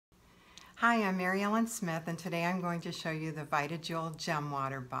Hi, I'm Maryellen Smith, and today I'm going to show you the VitaJuwel Gem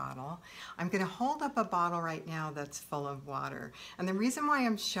Water bottle. I'm going to hold up a bottle right now that's full of water. And the reason why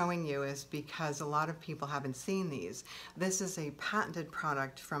I'm showing you is because a lot of people haven't seen these. This is a patented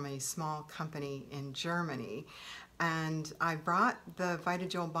product from a small company in Germany. And I brought the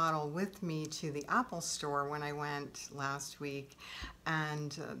VitaJuwel bottle with me to the Apple store when I went last week.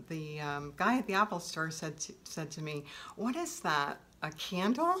 And the guy at the Apple store said to me, "What is that? A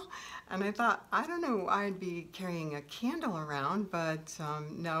candle?" And I thought, I don't know, I'd be carrying a candle around, but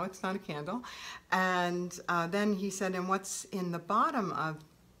no, it's not a candle. And then he said, "And what's in the bottom of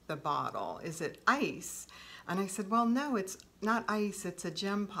the bottle? Is it ice?" And I said, "Well, no, it's not ice, it's a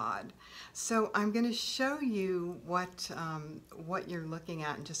gem pod." So I'm going to show you what you're looking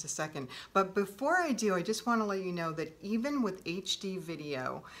at in just a second. But before I do, I just want to let you know that even with HD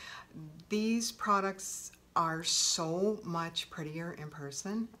video, these products are so much prettier in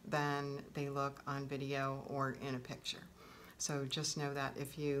person than they look on video or in a picture. So just know that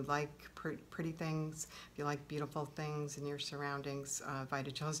if you like pretty things, if you like beautiful things in your surroundings,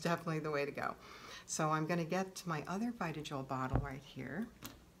 VitaJuwel is definitely the way to go. So I'm going to get to my other VitaJuwel bottle right here.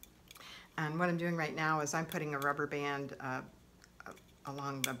 And what I'm doing right now is I'm putting a rubber band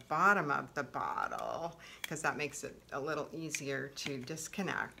along the bottom of the bottle because that makes it a little easier to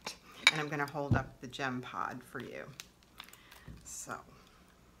disconnect. And I'm going to hold up the gem pod for you. So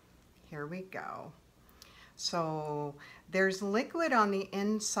here we go. So there's liquid on the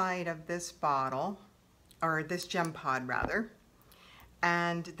inside of this bottle, or this gem pod rather,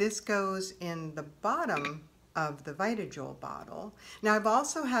 and this goes in the bottom of the VitaJuwel bottle. Now I've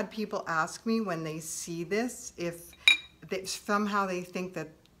also had people ask me when they see this if somehow they think that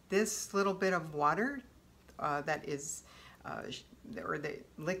this little bit of water that is or the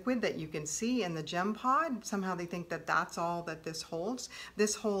liquid that you can see in the gem pod, somehow they think that that's all that this holds.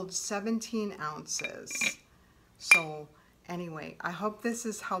 This holds 17 ounces. So anyway, I hope this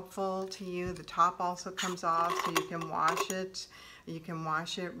is helpful to you. The top also comes off so you can wash it. You can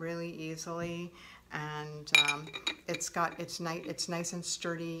wash it really easily, and it's nice and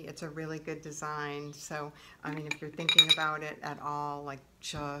sturdy. It's a really good design. So I mean, if you're thinking about it at all, like,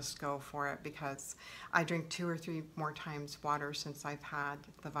 just go for it, because I drink 2 or 3 more times water since I've had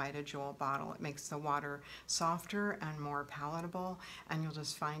the VitaJuwel bottle. It makes the water softer and more palatable, and you'll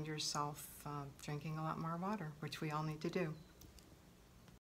just find yourself drinking a lot more water, which we all need to do.